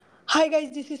Hi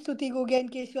guys, this is Stuti Gogia. In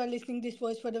case you are listening this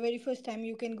voice for the very first time,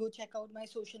 you can go check out my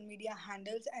social media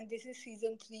handles. And this is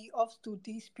season 3 of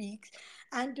Stuti Speaks.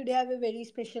 And today I have a very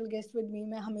special guest with me.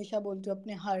 मैं हमेशा बोलती हूँ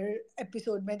अपने हर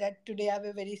episode में that today I have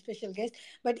a very special guest.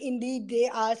 But indeed they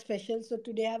are special. So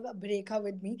today I have Abhrekha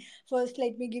with me. First,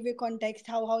 let me give you context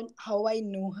how I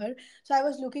know her. So I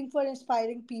was looking for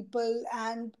inspiring people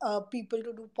and people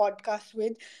to do podcasts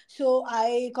with. So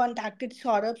I contacted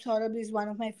Saurabh. Saurabh is one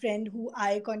of my friend who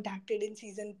I contacted in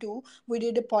season 2. We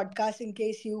did a podcast. In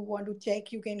case you want to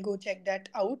check, you can go check that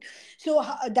out. So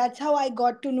that's how I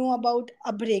got to know about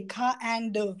Abhrekha,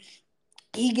 and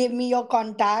he gave me your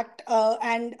contact,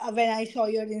 and when I saw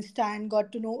your insta and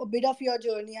got to know a bit of your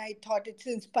journey, I thought it's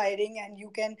inspiring and you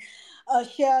can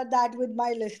share that with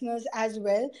my listeners as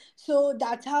well. So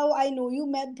that's how I know you.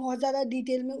 मैं बहुत ज़्यादा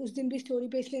detail में उस दिन भी story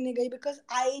पे इसलिए नहीं गई because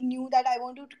I knew that I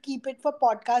wanted to keep it for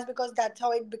podcast because that's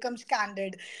how it becomes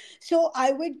candid. So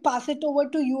I would pass it over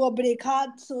to you,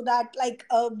 Abrekha, so that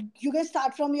you can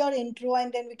start from your intro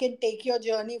and then we can take your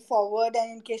journey forward.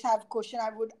 And in case I have question,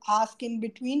 I would ask in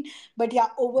between. But yeah,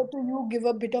 over to you. Give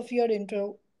a bit of your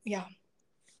intro. Yeah.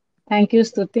 Thank you,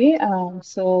 Stuti.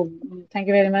 Thank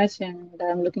you very much, and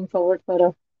I'm looking forward for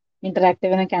a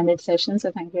interactive and a candid session.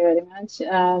 So, thank you very much.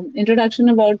 Introduction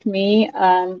about me.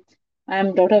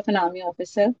 I'm daughter of an army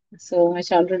officer. So, my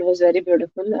childhood was very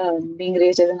beautiful. Being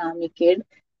raised as an army kid,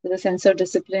 with a sense of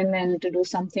discipline and to do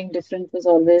something different was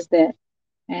always there.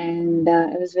 And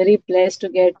I was very blessed to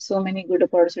get so many good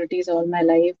opportunities all my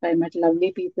life. I met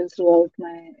lovely people throughout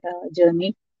my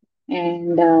journey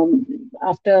and I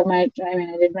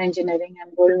did my engineering.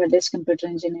 I'm gold medalist computer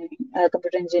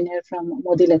engineer from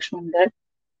Modi Lakshmangad.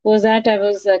 Post that, I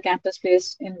was campus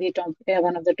placed in the top,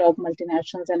 one of the top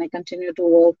multinationals, and I continue to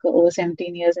work over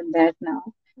 17 years in that now.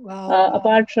 Wow.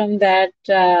 Apart from that,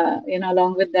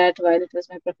 along with that, while it was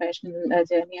my professional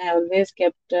journey, I always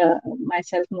kept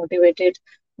myself motivated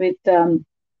with a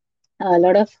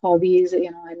lot of hobbies.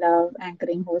 I love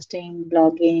anchoring, hosting,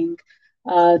 blogging,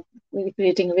 uh,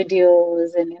 creating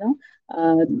videos,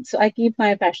 and so I keep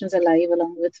my passions alive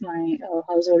along with my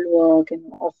household work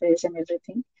and office and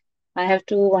everything. I have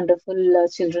two wonderful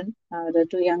children, the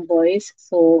two young boys,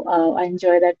 so I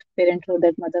enjoy that parenthood,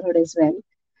 that motherhood as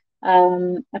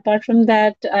well. Apart from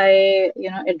that, I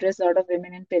address a lot of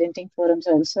women in parenting forums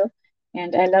also,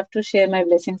 and I love to share my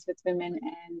blessings with women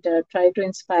and try to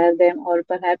inspire them, or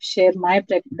perhaps share my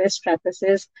best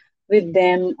practices with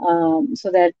them,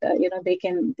 so that they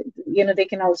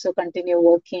can also continue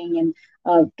working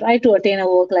and try to attain a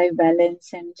work-life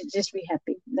balance and just be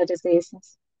happy. That is the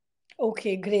essence.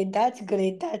 Okay, great. That's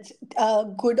great. That's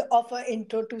good of an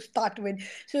intro to start with.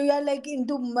 So you are like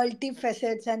into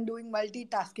multifacets and doing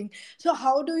multitasking. So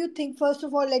how do you think? First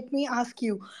of all, let me ask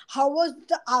you: how was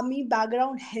the army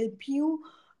background help you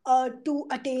to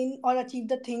attain or achieve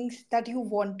the things that you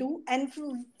want to? And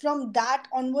from that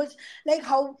onwards, like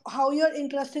how your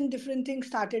interest in different things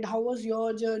started? How was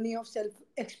your journey of self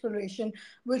exploration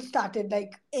which started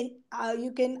like in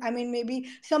you can, I mean, maybe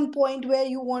some point where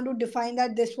you want to define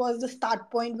that this was the start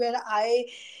point where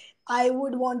I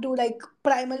would want to like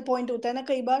primal point hota hai na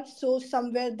kai baar, so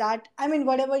somewhere that, I mean,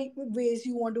 whatever ways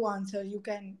you want to answer, you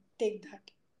can take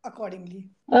that accordingly.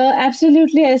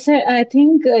 Absolutely. I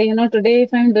think, today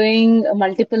if I'm doing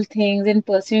multiple things and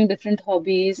pursuing different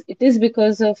hobbies, it is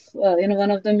because of, one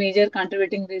of the major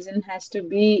contributing reason has to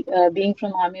be being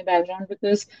from army background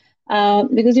because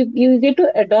you get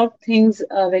to adopt things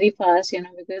very fast,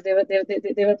 because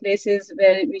there were places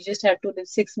where we just had to live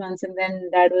 6 months and then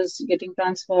dad was getting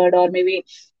transferred or maybe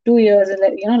 2 years, and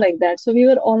like that. So we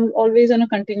were always on a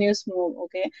continuous move.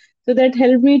 Okay, so that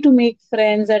helped me to make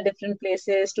friends at different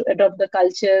places, to adopt the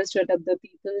cultures, to adopt the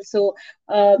people. So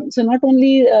not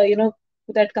only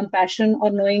that compassion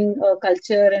or knowing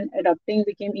culture and adopting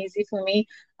became easy for me.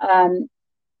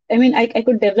 I mean, I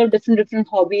could develop different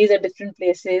hobbies at different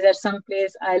places. At some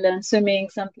place, I learned swimming.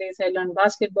 Some place, I learned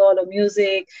basketball or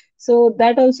music. So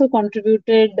that also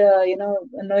contributed,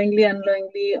 knowingly,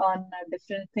 unknowingly, on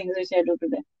different things which I do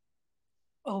today.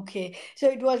 Okay, so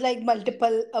it was like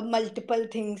multiple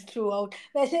things throughout.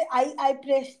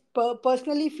 वैसे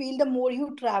personally feel the more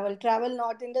you travel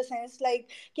not in the sense like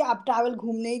कि आप travel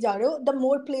घूमने ही जा रहे हो, the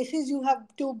more places you have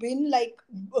to been like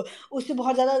उससे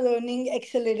बहुत ज़्यादा learning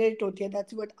accelerate होती है.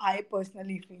 That's what I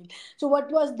personally feel. So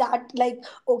what was that like?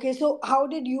 Okay, so how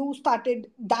did you started?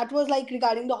 That was like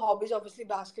regarding the hobbies, obviously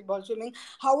basketball, swimming.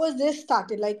 How was this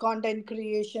started? Like content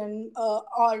creation,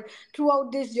 or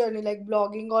throughout this journey, like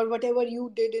blogging or whatever you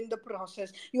did in the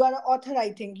process? You are an author,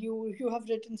 I think. You have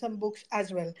written some books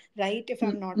as well, right? If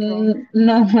I'm not wrong.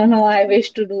 No, no, no. I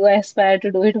wish to do, I aspire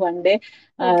to do it one day.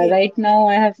 Okay. Right now,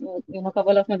 I have, a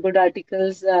couple of my good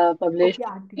articles Okay, published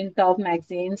auntie. in top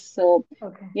magazines. So,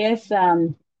 Okay. yes, I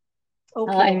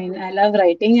Okay. mean, I love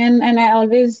writing, and I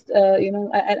always,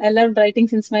 I loved writing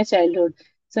since my childhood.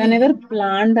 So I never Hmm.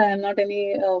 planned. I'm not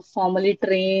any formally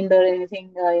trained or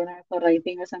anything, for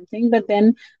writing or something. But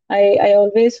then I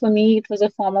always, for me, it was a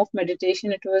form of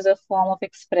meditation. It was a form of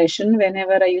expression.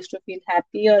 Whenever I used to feel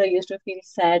happy or I used to feel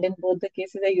sad, in both the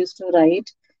cases, I used to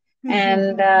write.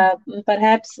 And Hmm.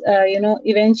 perhaps,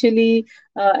 eventually,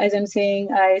 as I'm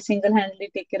saying, I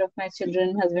single-handedly take care of my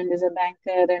children. Husband is a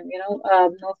banker, and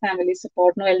no family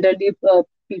support, no elderly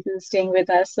people staying with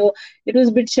us. So it was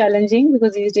a bit challenging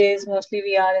because these days mostly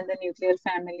we are in the nuclear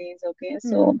families. Okay,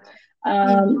 so Hmm.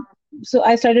 um, so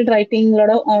I started writing a lot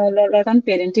on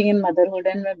parenting and motherhood,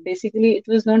 and basically it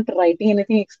was not writing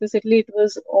anything explicitly. It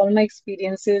was all my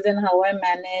experiences and how I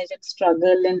manage and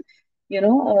struggle, and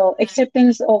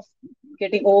acceptance of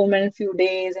getting home in a few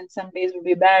days, and some days will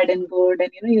be bad and good,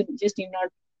 and you just need not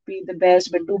be the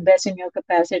best but do best in your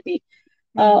capacity,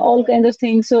 Hmm. all kinds of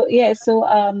things. So yes, so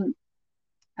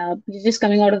you're just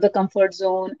coming out of the comfort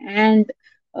zone, and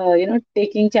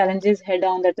taking challenges head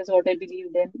on. That is what I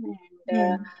believed in.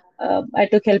 And Hmm. I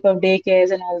took help of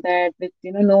daycares and all that, with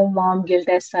no mom guilt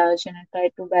as such, and I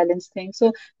tried to balance things.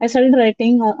 So I started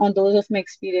writing on those of my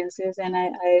experiences, and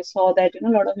I saw that a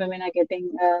lot of women are getting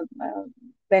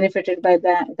benefited by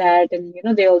that,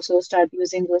 and they also start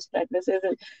using those practices.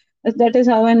 That is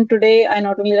how. And today I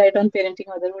not only write on parenting,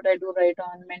 motherhood, I do write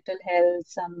on mental health,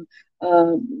 some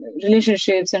uh,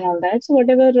 relationships and all that. So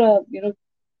whatever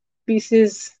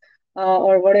pieces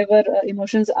or whatever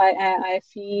emotions I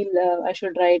feel I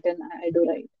should write, and I do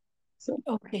write. So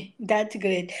Okay, that's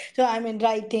great. So I mean,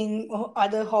 writing,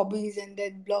 other hobbies, and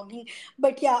then blogging.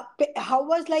 But yeah, how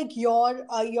was like your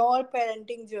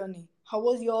parenting journey? How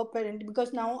was your parent?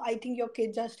 Because now I think your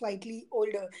kids are slightly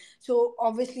older. So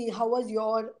obviously, how was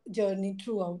your journey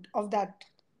throughout of that?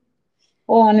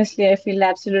 oh, honestly, I feel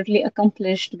absolutely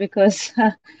accomplished because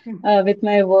Hmm. with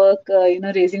my work,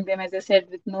 raising them, as I said,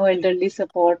 with no elderly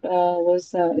support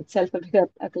was itself a big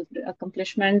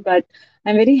accomplishment. But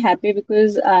I'm very happy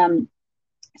because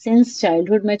since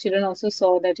childhood, my children also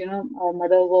saw that, our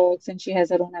mother works and she has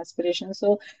her own aspirations.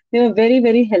 So they were very,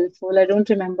 very helpful. I don't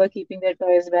remember keeping their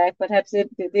toys back. Perhaps they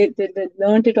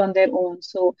learned it on their own.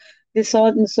 So they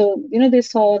saw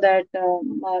that,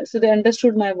 so they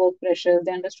understood my work pressures,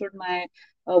 they understood my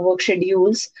work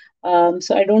schedules.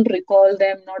 So I don't recall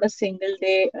them not a single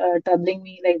day troubling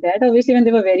me like that. Obviously, when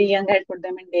they were very young, I had put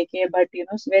them in daycare, but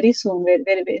very soon,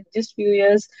 very just few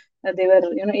years, they were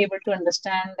able to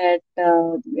understand that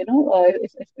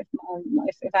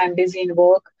if I'm busy in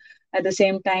work, at the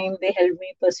same time they help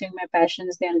me pursuing my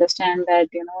passions. They understand that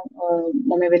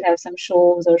mommy will have some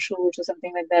shows or shoots or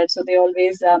something like that, so they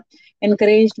always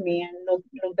encouraged me and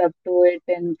looked up to it,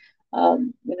 and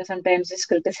sometimes just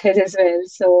criticize as well.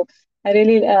 So I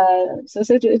really so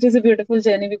it is a beautiful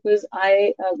journey because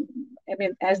I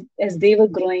mean, as they were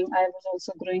growing, I was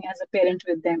also growing as a parent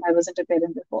with them. I wasn't a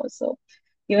parent before, so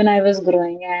even I was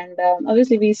growing, and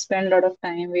obviously we spend a lot of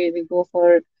time. We go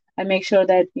for. I make sure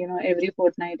that every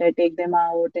fortnight I take them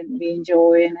out and we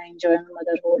enjoy, and I enjoy my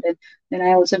motherhood, and then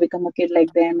I also become a kid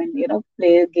like them, and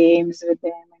play games with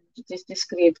them, and just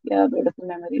create beautiful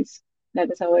memories.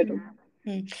 That is how I do.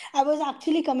 Hmm. I was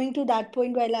actually coming to that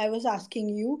point while I was asking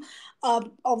you.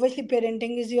 Obviously,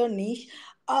 parenting is your niche.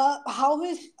 How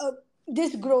is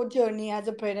this growth journey as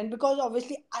a parent? Because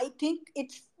obviously, I think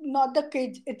it's not the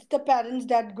kids, it's the parents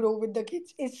that grow with the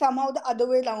kids. It's somehow the other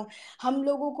way around. हम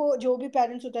लोगों को जो भी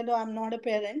parents होते हैं, though I'm not a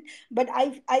parent, but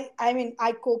I mean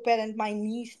I co-parent my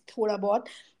niece थोड़ा बहुत.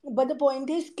 But the point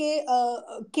is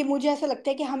कि मुझे ऐसा लगता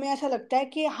है कि हमें ऐसा लगता है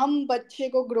कि हम बच्चे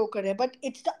को ग्रो करें but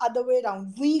it's the other way around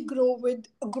we grow with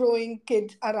growing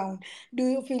kids around do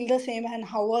you feel the same and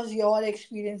how was your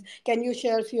experience can you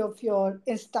share few of your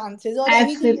instances और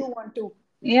anything Absolutely. You want to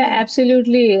Yeah,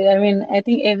 absolutely. I mean, I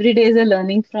think every day is a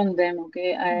learning from them. Okay,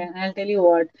 I'll tell you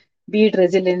what. Be it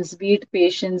resilience, be it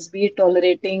patience, be it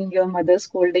tolerating your mother's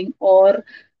scolding, or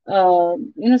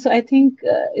So I think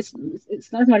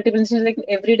it's not multiple instances. Like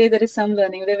every day there is some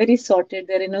learning. They're very sorted.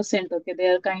 They're innocent. Okay, they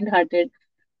are kind-hearted.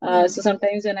 So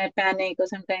sometimes when I panic, or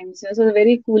sometimes, so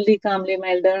very coolly, calmly,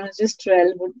 my elder one was just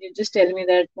 12, would you just tell me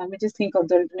that, mommy, just think of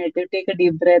the alternative, take a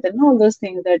deep breath, and all those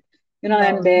things that,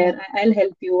 I'm Wow. there, I'll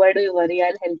help you. Why do you worry?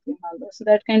 I'll help you. And all those. So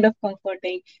that kind of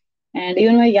comforting. And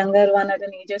even my younger one at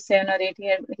an age of 7 or 8,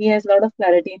 he has a lot of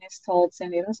clarity in his thoughts.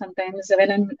 And, sometimes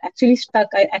when I'm actually stuck,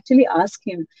 I actually ask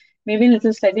him, maybe in a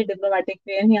little slightly diplomatic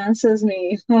way, and he answers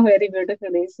me, very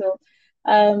beautifully. So,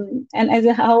 And as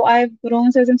how I've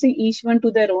grown, so as I'm saying, each one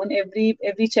to their own.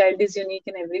 Every child is unique,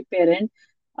 and every parent.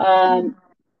 Um,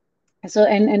 so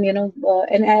and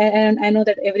and I know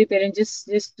that every parent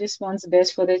just wants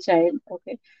best for their child.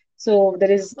 Okay, so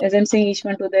there is, as I'm saying, each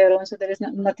one to their own. So there is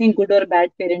nothing good or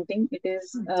bad parenting. It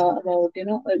is about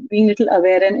being little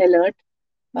aware and alert.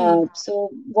 Hmm. So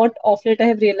what of late I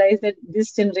have realized that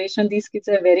this generation, these kids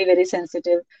are very, very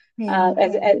sensitive. Hmm.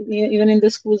 Even in the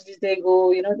schools which they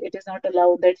go, it is not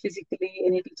allowed that physically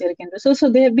any teacher can do. So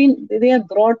they are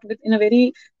brought with in a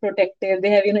very protective. They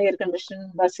have air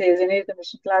conditioned buses and air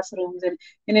conditioned classrooms, and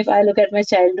if I look at my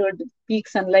childhood, peak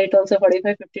sunlight also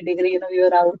 45-50 degree. We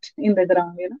were out in the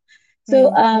ground.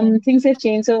 So Hmm. things have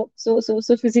changed.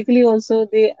 So physically also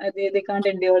they can't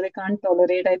endure, they can't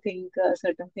tolerate, I think,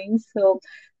 certain things. So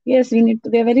yes, we need to,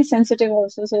 they're very sensitive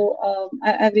also. So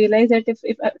I realized that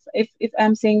if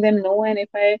I'm saying them no, and if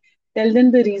I tell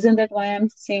them the reason that why I'm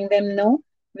saying them no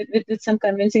with some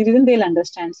convincing reason, they'll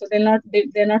understand. So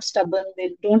they're not stubborn,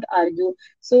 they don't argue.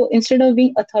 So instead of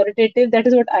being authoritative, that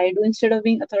is what I do. Instead of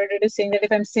being authoritative, saying that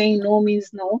if I'm saying no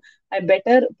means no, I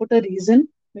better put a reason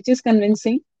which is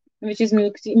convincing, which is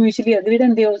mutually agreed,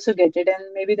 and they also get it.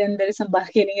 And maybe then there is some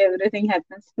bargaining, everything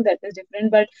happens. That is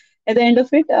different. But at the end of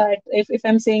it, if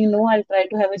I'm saying no, I'll try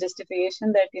to have a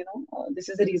justification that, this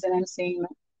is the reason I'm saying no.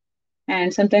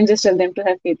 And sometimes just tell them to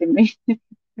have faith in me.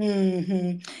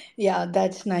 Hmm. Yeah,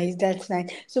 that's nice. That's nice.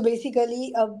 So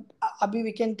basically, Abhi,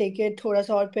 we can take it thoda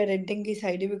sa और parenting की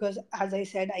side because, as I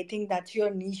said, I think that's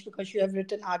your niche because you have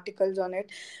written articles on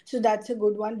it. So that's a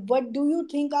good one. What do you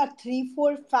think are three,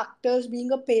 four factors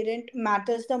being a parent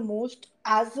matters the most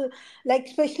as like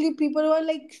especially people who are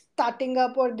like starting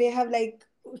up or they have like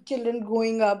children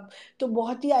growing up. तो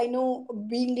बहुत ही I know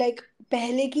being like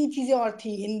पहले की चीजें और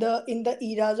थी in the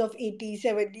eras of 80s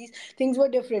 70s things were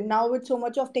different now with so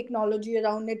much of technology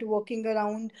around networking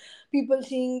around people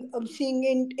seeing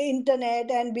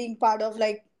internet and being part of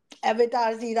like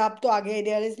avatars era up to aage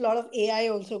there is a lot of AI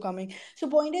also coming so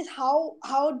point is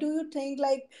how do you think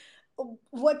like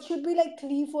what should be like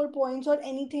three four points or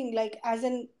anything like as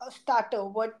a starter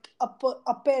what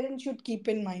a parent should keep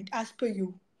in mind as per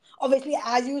you obviously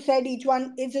as you said each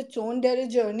one is its own there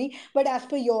is journey but as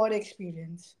per your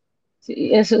experience.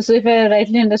 Yes, so if I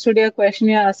rightly understood your question,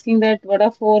 you're asking that what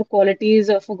are four qualities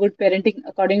of a good parenting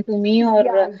according to me, or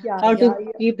Yeah, yeah, how yeah, to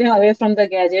yeah. keep them away from the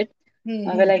gadget?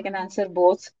 Well, I can answer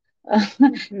both.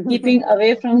 Keeping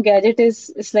away from gadget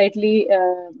is slightly,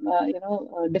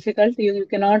 difficult. You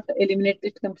cannot eliminate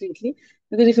it completely,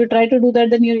 because if you try to do that,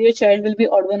 then your child will be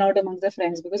odd one out among the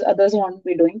friends because others won't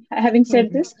be doing. Having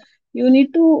said this, you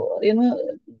need to,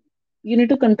 you need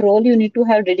to control, you need to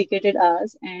have dedicated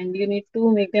hours, and you need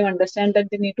to make them understand that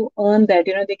they need to earn that.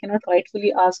 They cannot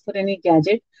rightfully ask for any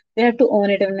gadget. They have to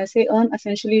earn it. And when I say earn,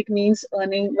 essentially it means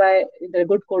earning by the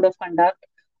good code of conduct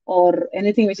or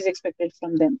anything which is expected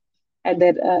from them at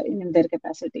their in their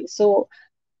capacity. So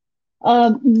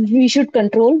we should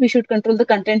control the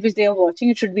content which they are watching.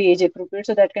 It should be age appropriate.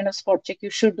 So that kind of spot check you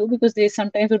should do, because they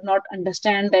sometimes would not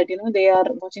understand that they are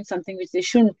watching something which they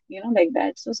shouldn't, like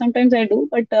that. So sometimes I do,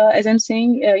 but as I'm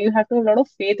saying, you have to have a lot of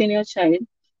faith in your child.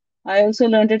 I also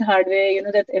learned it hard way,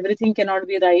 that everything cannot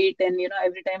be right, and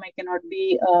every time I cannot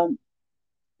be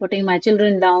putting my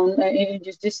children down,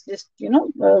 just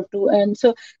to. And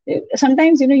so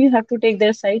sometimes you have to take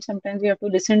their side. Sometimes you have to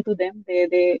listen to them.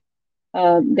 You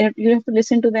have to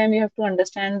listen to them, you have to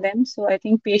understand them. So I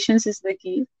think patience is the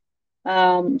key.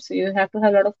 So you have to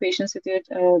have a lot of patience with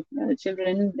your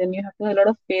children. Then you have to have a lot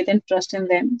of faith and trust in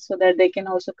them, so that they can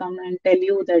also come and tell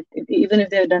you that even if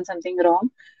they have done something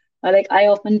wrong. Like I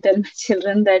often tell my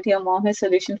children that your mom has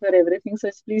solution for everything.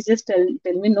 So please just tell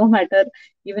me, no matter,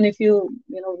 even if you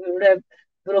would have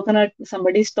broken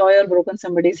somebody's toy or broken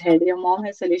somebody's head, your mom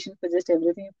has solution for just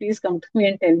everything. Please come to me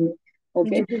and tell me.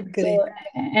 Okay. This is So, great.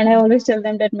 and I always tell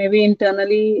them that maybe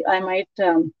internally I might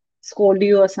scold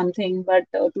you or something, but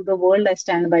to the world I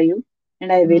stand by you,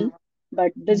 and I will.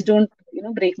 But just don't,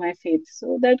 break my faith.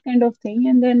 So that kind of thing.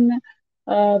 And then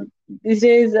uh, these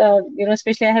days,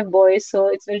 especially I have boys, so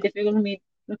it's very difficult for me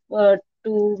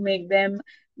to make them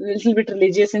a little bit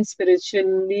religious and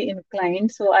spiritually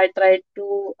inclined. So I try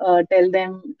to tell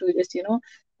them to just,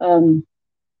 um,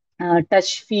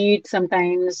 touch feet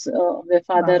sometimes of their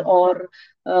father, Wow. or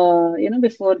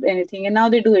before anything. And now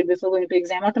they do it before going to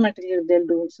exam. Automatically they'll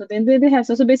do it. So then they have,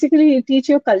 so basically teach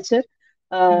your culture,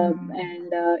 and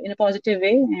in a positive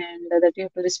way, and that you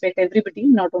have to respect everybody,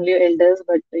 not only your elders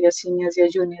but your seniors, your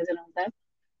juniors, and all that.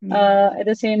 Yeah. At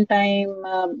the same time,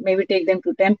 maybe take them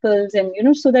to temples,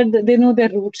 and so that they know their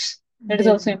roots. That is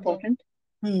This also important.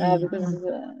 Hmm. because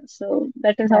so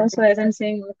that is how. That So as I'm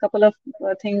saying, a couple of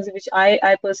things which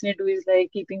I personally do is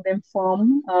like keeping them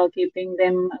firm, keeping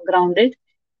them grounded.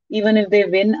 Even if they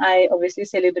win, I obviously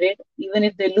celebrate. Even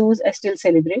if they lose, I still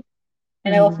celebrate.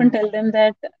 And I often Hmm. tell them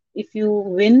that if you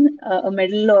win a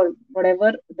medal or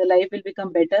whatever, the life will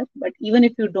become better. But even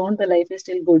if you don't, the life is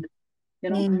still good, you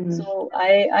know. Hmm. So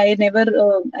I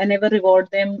never reward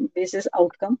them basis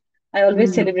outcome. I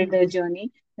always Hmm. celebrate their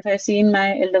journey. If I've seen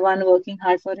my elder one working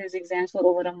hard for his exams for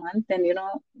over a month, then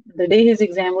the day his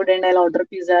exam would end, I'll order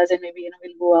pizzas and maybe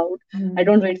we'll go out. I Hmm.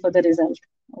 don't wait for the result.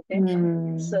 Okay.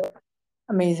 Hmm. So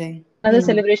Amazing. another Hmm.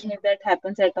 celebration if that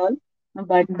happens at all.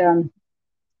 But Hmm.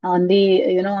 on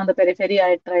the periphery,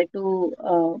 I try to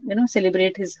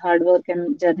celebrate his hard work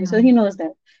and journey, so he knows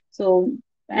that. So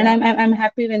and Yeah. I'm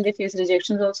happy when they face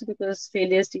rejections also, because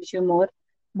failures teach you more.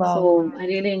 So Wow. I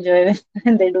really enjoy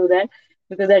when they do that,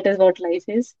 because that is what life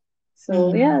is. So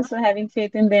Hmm. yeah, so having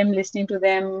faith in them, listening to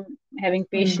them, having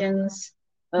Hmm. patience,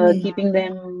 Hmm. keeping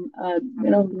them,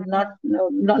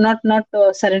 not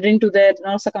surrendering to their,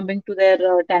 not succumbing to their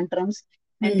tantrums,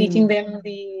 and teaching Hmm. them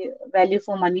the value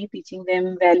for money, teaching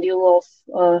them value of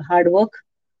hard work.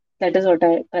 That is what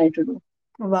I try to do.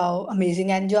 Wow amazing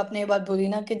and जो आपने ये बात बोली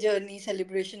ना कि journey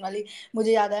celebration वाली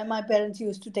मुझे याद है my parents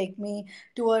used to take me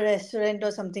to a restaurant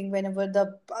और something whenever the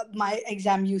my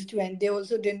exam used to end they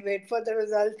also didn't wait for the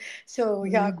result so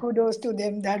yeah Mm. kudos to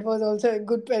them that was also a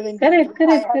good parenting Correct,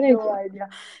 I correct, had no correct. idea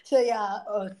so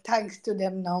yeah thanks to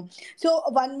them now so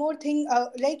one more thing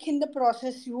like in the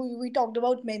process we talked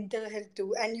about mental health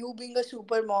too and you being a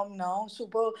super mom now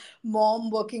super mom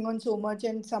working on so much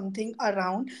and something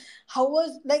around how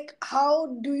was like how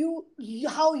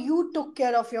you took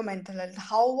care of your mental health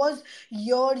how was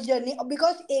your journey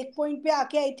because एक point पे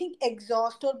आके I think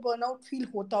exhaust और burnout feel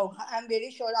होता होगा I'm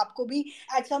very sure आपको भी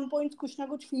at some point कुछ ना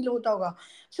कुछ feel होता होगा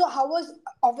so how was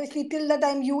obviously till the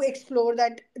time you explore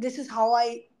that this is how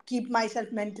I keep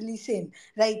myself mentally sane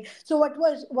right so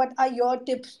what are your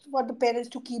tips for the parents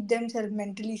to keep themselves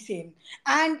mentally sane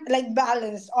and like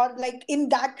balanced or like in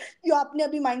that जो आपने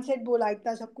अभी mindset बोला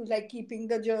इतना सब कुछ like keeping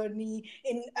the journey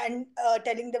in and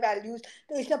telling the values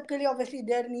तो इस सब के लिए obviously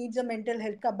there needs a mental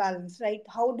health का balance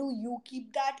right how do you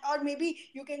keep that or maybe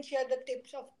you can share the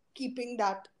tips of keeping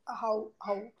that how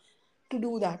to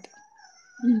do that.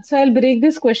 So I'll break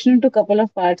this question into a couple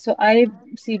of parts. So I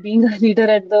see being a leader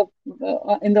at the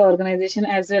in the organization,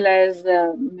 as well as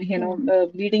Hmm.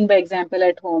 leading by example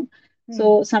at home. Hmm.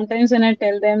 So sometimes when I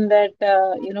tell them that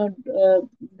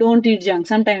don't eat junk,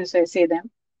 sometimes I say them.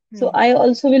 So Hmm. I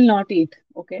also will not eat.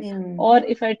 Okay. Hmm. Or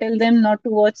if I tell them not to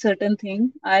watch certain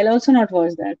thing, I'll also not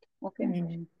watch that. Okay.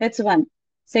 Hmm. That's one.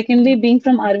 Secondly, being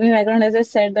from army background, as I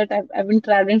said, that I've been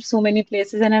traveling so many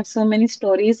places and I have so many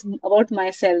stories about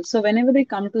myself. So whenever they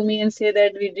come to me and say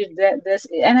that we did that, this,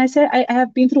 and I say I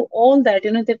have been through all that.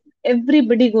 That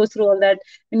everybody goes through all that.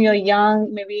 When you're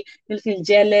young, maybe you'll feel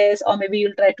jealous, or maybe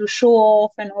you'll try to show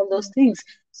off and all those things.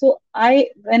 So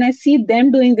when I see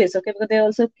them doing this, okay, because they're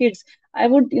also kids, I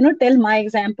would, tell my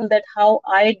example that how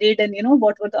I did and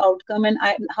what were the outcome, and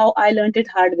how I learned it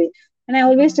hard way. And I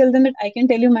always tell them that I can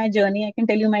tell you my journey, I can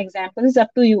tell you my example. It's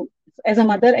up to you. As a Hmm.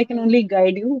 mother, I can only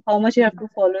guide you. How much you have Hmm. to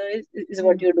follow is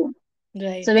what Hmm. you do.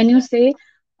 So Right. when you say,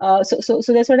 so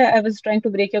that's what I was trying to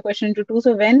break your question into two.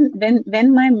 So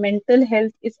when my mental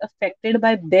health is affected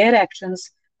by their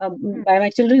actions, by my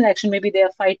children's action, maybe they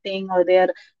are fighting or they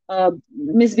are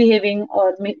misbehaving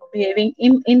or behaving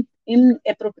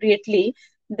inappropriately,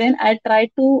 then I try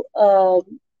to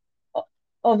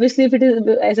obviously, if it is,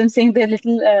 as I'm saying, they're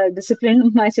little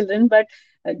disciplined, my children, but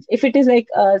if it is like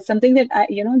something that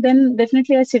then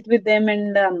definitely I sit with them,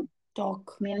 and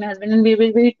Talk. me and my husband, and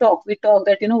we talk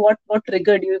that what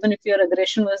triggered you, even if your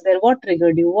aggression was there, what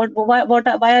triggered you, why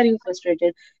are you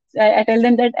frustrated. So I tell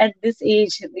them that at this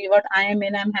age, what I am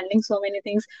in, I'm handling so many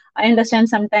things. I understand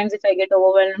sometimes if I get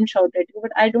overwhelmed and shout at you,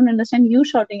 but I don't understand you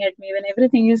shouting at me when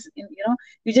everything is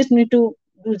you just need to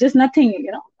do just nothing,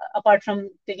 apart from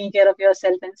taking care of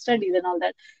yourself and studies and all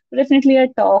that. So definitely I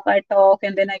talk,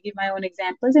 and then I give my own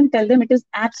examples and tell them it is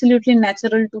absolutely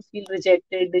natural to feel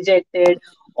rejected, dejected,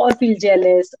 or feel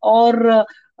jealous, or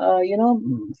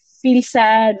feel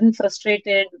sad and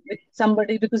frustrated with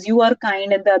somebody because you are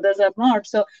kind and the others are not.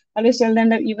 So I always tell them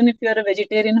that even if you are a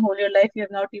vegetarian whole your life, you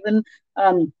have not even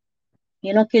um,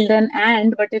 killed an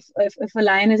ant, but if a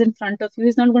lion is in front of you,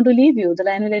 he's not going to leave you. The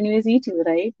lion will anyways eat you,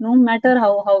 right? No matter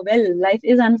how well, life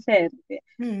is unfair. Okay?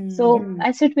 So Hmm.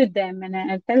 I sit with them and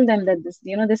I tell them that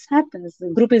this happens,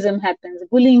 groupism happens,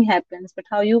 bullying happens, but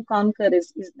how you conquer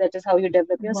is that is how you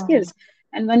develop your Wow. skills.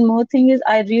 And one more thing is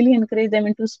I really encourage them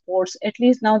into sports. At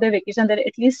least now they're vacation, they're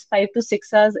at least 5 to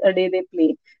 6 hours a day they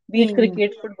play, be it Hmm.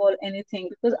 cricket, football, anything.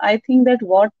 Because I think that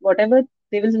whatever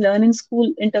they will learn in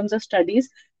school in terms of studies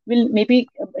will maybe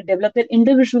develop their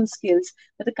individual skills,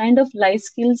 but the kind of life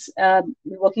skills,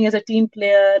 working as a team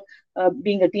player,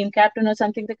 being a team captain or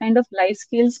something, the kind of life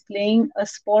skills playing a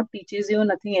sport teaches you,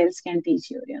 nothing else can teach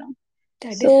you.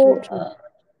 That is so So, true.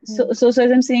 Hmm. so as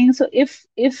I'm saying, so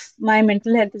if my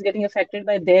mental health is getting affected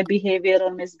by their behavior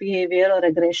or misbehavior or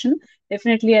aggression,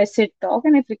 definitely I sit, talk,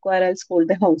 and if required, I'll scold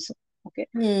them also. Okay.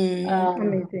 Hmm. Um,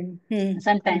 Amazing. Hmm.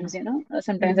 sometimes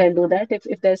sometimes Hmm. I'll do that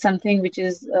if there's something which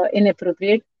is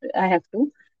inappropriate, I have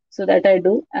to, so that I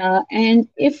do. And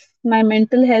if my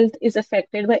mental health is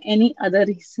affected by any other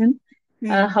reason,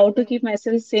 Hmm. how to keep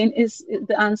myself sane is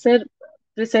the answer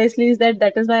precisely is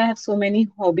that is why I have so many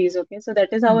hobbies. Okay, so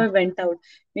that is how I went out.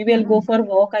 Maybe I'll go Hmm. for a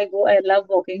walk. I love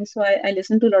walking, so I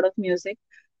listen to a lot of music.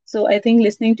 So I think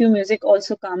listening to music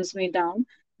also calms me down.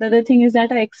 The other thing is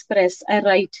that I express, I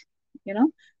write, you know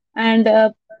and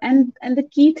and the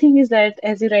key thing is that,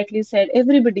 as you rightly said,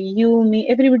 everybody, you, me,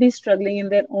 everybody is struggling in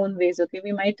their own ways. Okay,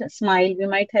 we might smile, we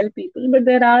might help people, but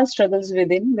there are struggles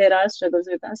within, there are struggles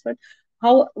with us. But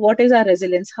what is our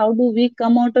resilience? How do we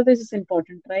come out of this is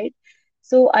important, right?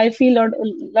 So I feel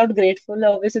lot grateful.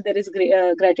 Obviously, there is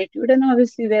gratitude, and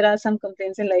obviously there are some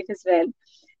complaints in life as well.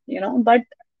 But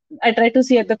I try to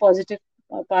see at the positive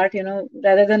part,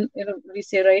 rather than, we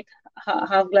say, right,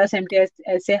 half glass empty,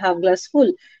 I say half glass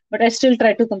full, but I still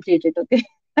try to complete it, okay?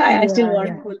 I still Yeah. want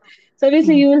Yeah. full. So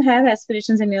obviously Hmm. you will have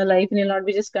aspirations in your life and you'll not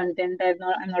be just content. I'm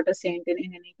not a saint in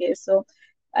any case. So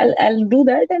I'll do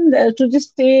that, and to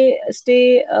just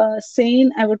stay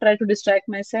sane, I would try to distract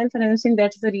myself, and I think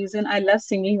that's the reason I love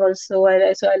singing also.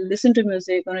 So I'll listen to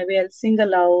music, or maybe I'll sing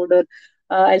aloud, or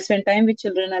I'll spend time with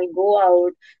children, I'll go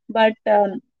out. But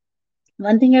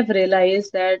one thing I've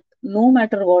realized, that no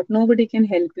matter what, nobody can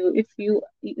help you.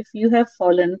 If you have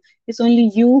fallen, it's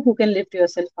only you who can lift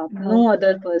yourself up. No Wow.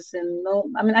 other person. No,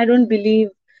 I mean, I don't believe.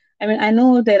 I mean, I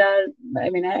know there are. I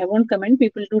mean, I won't commend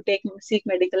people to seek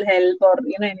medical help or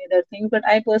any other thing. But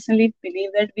I personally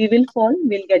believe that we will fall,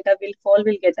 we'll get up, we'll fall,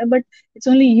 we'll get up. But it's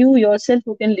only you yourself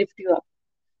who can lift you up.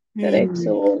 Correct. Hmm.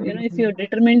 So, if you're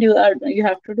determined, you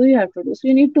have to do. So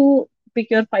you need to pick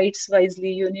your fights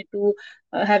wisely. You need to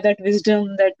have that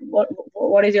wisdom, that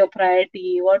what is your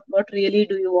priority, what really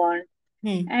do you want.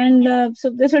 Hmm. And so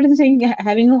that's what I'm saying.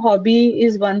 Having a hobby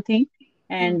is one thing,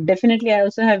 and Hmm. definitely I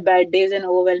also have bad days and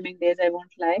overwhelming days. I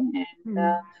won't lie, and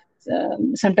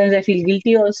Hmm. sometimes I feel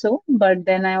guilty also. But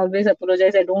then I always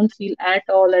apologize. I don't feel at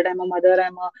all that I'm a mother,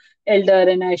 I'm a elder,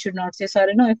 and I should not say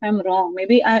sorry. No, if I'm wrong,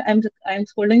 maybe I'm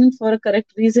scolding him for a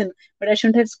correct reason, but I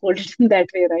shouldn't have scolded him that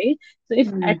way, right? So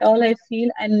if Hmm. at all I feel,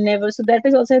 I never. So that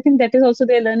is also, I think, that is also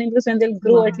their learning, because when they'll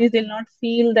grow, at Wow. least they'll not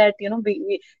feel that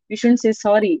we shouldn't say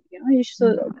sorry.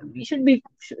 So Hmm. we should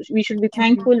be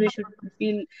thankful. Amazing. We should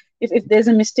feel, if there's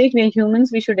a mistake, we're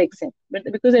humans. We should accept. But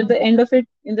because at the end of it,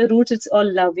 in the roots, it's all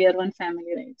love. We are one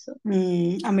family, right? So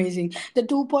Amazing. The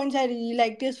 2 points I really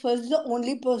liked is, first, the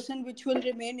only person which will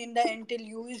remain in the end till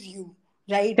you is you,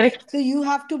 right? correct, So you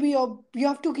have to be you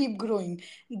have to keep growing.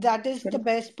 That is the correct,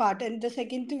 best part. And the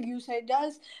second thing you said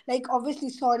is, like, obviously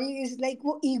sorry is like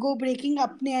वो ego breaking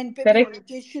अपने end पे भी correct, होनी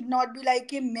चाहिए. It should not be like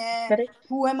कि मैं, correct,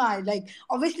 who am I? Like,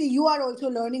 obviously you are also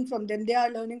learning from them. They are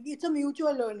learning. It's a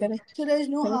mutual learning. correct, So there is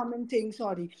no correct. harm in saying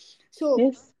sorry. So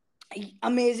Yes.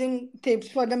 amazing tips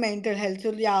for the mental health.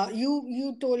 So yeah,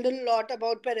 you told a lot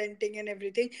about parenting and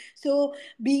everything. So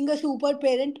being a super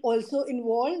parent also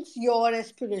involves your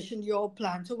aspiration, your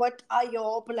plan. So what are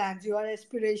your plans, your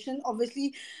aspiration?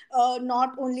 Obviously,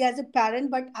 not only as a parent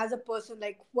but as a person.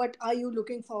 Like, what are you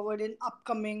looking forward in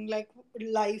upcoming, like,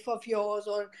 life of yours,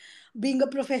 or being a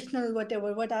professional,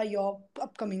 whatever? What are your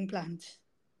upcoming plans?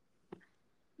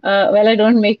 Well, I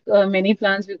don't make many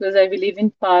plans because I believe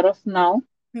in power of now.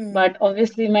 Hmm. But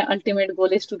obviously, my ultimate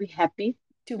goal is to be happy,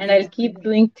 To and be I'll happy. keep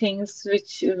doing things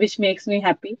which makes me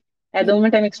happy. At the Hmm.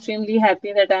 moment, I'm extremely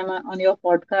happy that I'm on your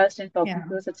podcast and talking Yeah.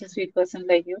 to such a sweet person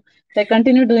like you. So I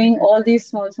continue doing all these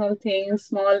small things,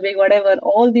 small, big, whatever,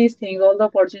 all these things, all the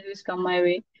opportunities come my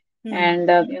way, Hmm. and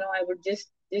I would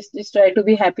just try to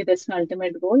be happy. That's my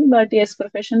ultimate goal. But yes,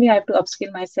 professionally, I have to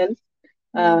upskill myself.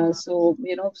 Hmm. So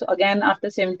again, after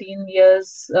 17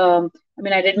 years, I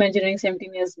mean, I did my engineering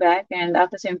 17 years back, and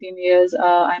after 17 years,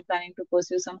 I'm planning to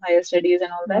pursue some higher studies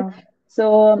and all that. Wow.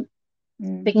 So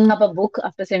Mm. picking up a book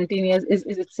after 17 years is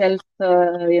itself,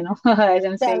 as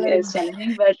I'm saying, is Challenge.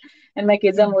 challenging. But and my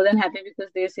kids are more than happy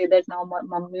because they say that now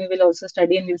mommy will also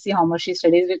study and we'll see how much she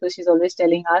studies because she's always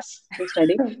telling us to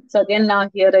study. So again, now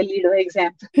here I lead by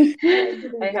example. Like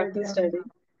I lead by have to example. study.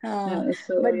 But Yeah, this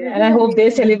and is I hope they amazing.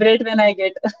 celebrate when I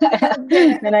get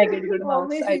Okay. when I get good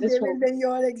marks. I Obviously, just they will. hope. Then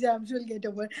your exams will get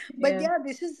over. But Yeah. yeah,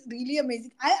 this is really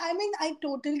amazing. I mean, I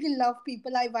totally love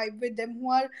people. I vibe with them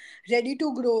who are ready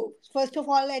to grow. First of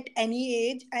all, at any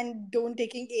age, and don't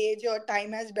taking age or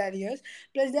time as barriers.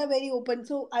 Plus, they are very open.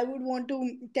 So I would want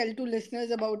to tell to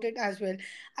listeners about it as well.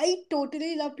 I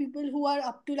totally love people who are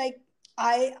up to like.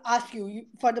 I asked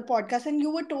for the podcast, and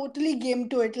you were totally game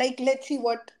to it. Like, let's see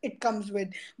what it comes with.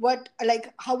 What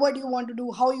like how what you want to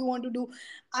do, how you want to do.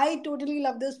 I totally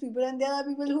love those people, and there are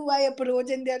people who I approach,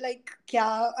 and they're like,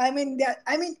 "Kya?" I mean,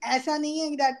 ऐसा नहीं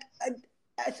है that.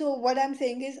 So what I'm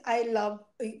saying is, I love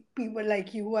people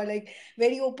like you who are like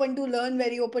very open to learn,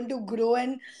 very open to grow,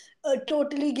 and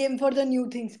totally game for the new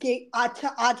things. कि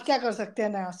आज क्या कर सकते हैं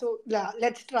नया? So yeah,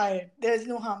 let's try it. There's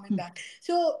no harm in that.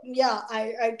 So yeah,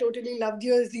 I totally loved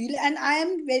your zeal, and I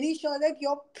am very sure that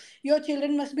your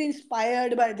children must be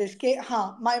inspired by this. Okay,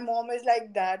 my mom is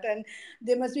like that, and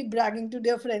they must be bragging to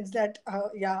their friends that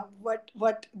yeah,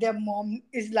 what their mom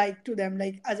is like to them,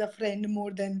 like as a friend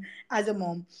more than as a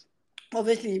mom.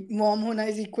 Obviously mom hona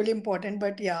is equally important,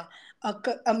 but yeah,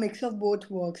 a mix of both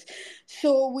works.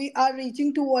 So we are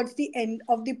reaching towards the end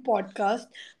of the podcast.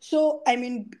 So I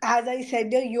mean, as I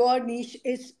said, your niche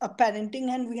is parenting,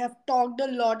 and we have talked a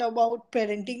lot about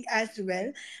parenting as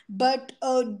well. But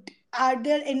are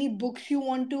there any books you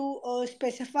want to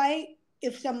specify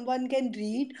if someone can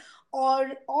read,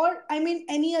 or I mean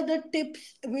any other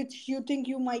tips which you think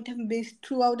you might have missed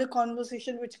throughout the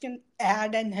conversation which can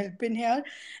add and help in here?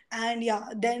 And yeah,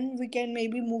 then we can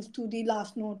maybe move to the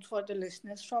last notes for the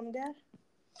listeners from there.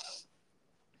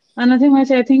 Nothing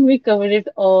much. I think we covered it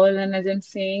all. And as I'm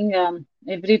saying,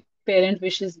 every parent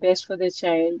wishes best for their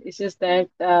child. It's just that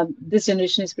this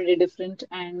generation is pretty different,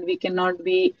 and we cannot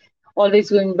be always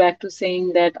going back to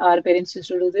saying that our parents used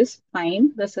to do this.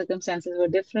 Fine, the circumstances were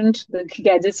different. The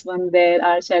gadgets weren't there.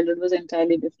 Our childhood was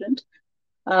entirely different.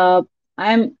 Uh,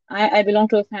 I belong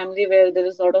to a family where there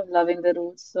is a lot of love in the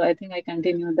roots, so I think I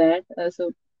continue that.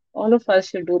 So all of us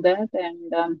should do that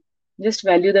and just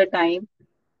value the time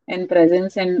and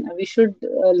presence, and we should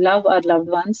love our loved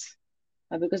ones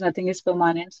because nothing is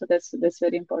permanent. So that's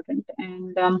very important.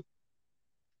 And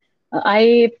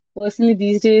I personally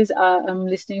these days I'm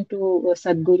listening to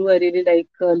Sadhguru. I really like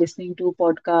listening to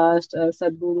podcast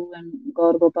Sadhguru and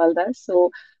Gaur Gopal Das.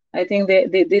 So I think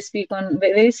they speak on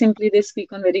very simply. They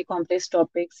speak on very complex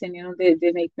topics, and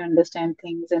they make you understand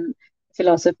things and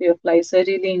philosophy of life. So I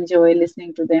really enjoy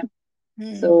listening to them.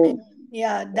 Hmm. So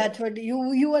Yeah, that's what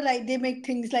you were right. They make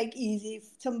things like easy. If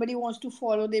somebody wants to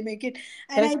follow, they make it.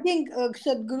 And I correct. think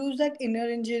Sadhguru's that inner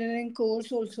engineering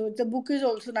course also. The book is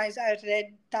also nice. I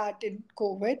read that in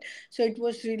COVID, so it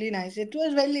was really nice. It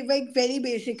was very like very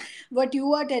basic. What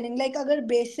you are telling, like अगर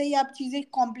base से ही आप चीजें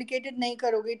complicated नहीं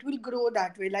करोगे, it will grow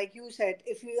that way. Like you said,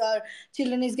 if your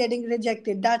children is getting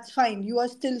rejected, that's fine. You are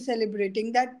still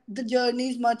celebrating that. The journey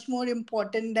is much more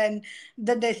important than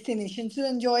the destination. So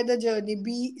enjoy the journey,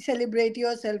 be celebrate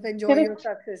yourself, enjoy your Correct.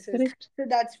 successes. Correct. So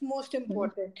that's most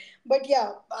Correct. important. But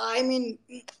yeah, I mean,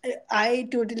 I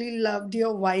totally loved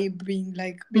your vibe,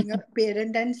 being a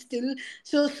parent and still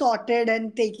so sorted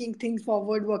and taking things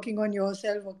forward, working on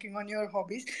yourself, working on your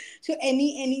hobbies. So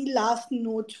any last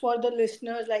notes for the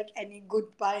listeners, like any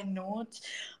goodbye notes,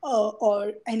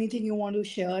 or anything you want to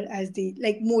share as the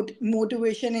like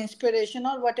motivation, inspiration,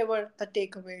 or whatever the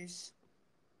takeaways.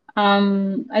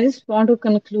 I just want to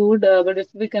conclude, but if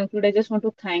we conclude, I just want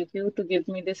to thank you to give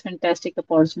me this fantastic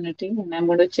opportunity, and I'm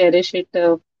going to cherish it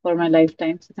for my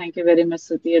lifetime. So thank you very much,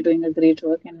 Suti. You're doing a great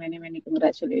work, and many, many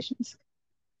congratulations.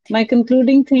 My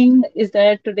concluding thing is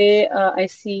that today I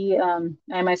see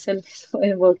I myself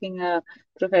is working a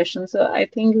profession, so I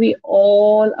think we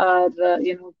all are,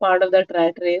 part of that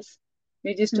rat race.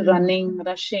 We're just Hmm. running,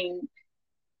 rushing.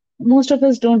 Most of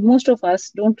us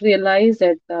don't realize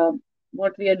that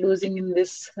what we are losing in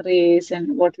this race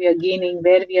and what we are gaining,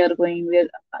 where we are going. We're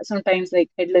sometimes like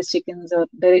headless chickens or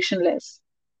directionless.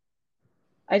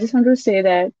 I just want to say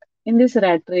that in this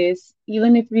rat race,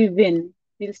 even if we win,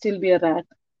 we'll still be a rat.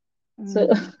 So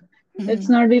Hmm. let's Hmm.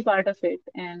 not be part of it,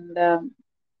 and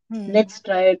Hmm. let's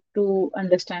try to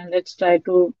understand. Let's try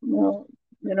to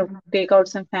take out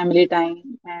some family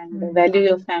time and value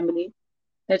your family.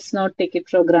 Let's not take it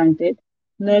for granted.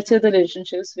 Nurture the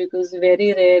relationships because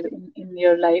very rare in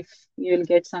your life you will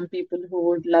get some people who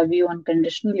would love you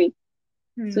unconditionally.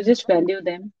 So Hmm. just value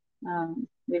them,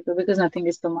 because nothing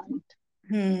is permanent.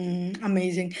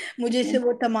 Amazing मुझे Yeah. इससे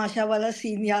वो तमाशा वाला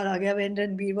scene याद आ गया when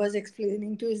Ranbir was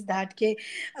explaining to his dad के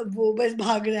वो बस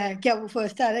भाग रहा है क्या वो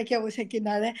फर्स्ट आ रहा है क्या वो सेकंड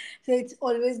आ रहा है so it's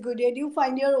always good and you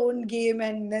find your own game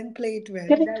and then play it well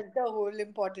Correct. That's the whole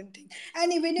important thing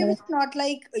and even if Correct. it's not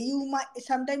like you might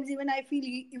sometimes even I feel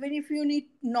even if you need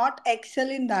not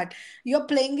excel in that you're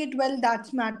playing it well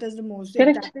that matters the most if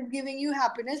Correct. that is giving you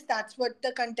happiness that's what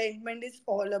the contentment is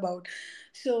all about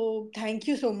so thank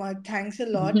you so much thanks a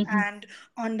lot and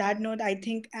on that note, I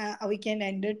think we can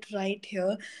end it right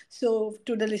here. So,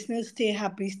 to the listeners, stay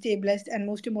happy, stay blessed, and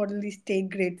most importantly, stay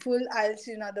grateful. I'll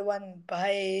see you another one.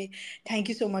 Bye. Thank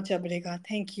you so much, Abhrekha.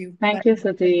 Thank you. Bye. Thank you,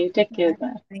 Sati. Take care. Bye.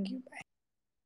 Bye. Thank you. Bye.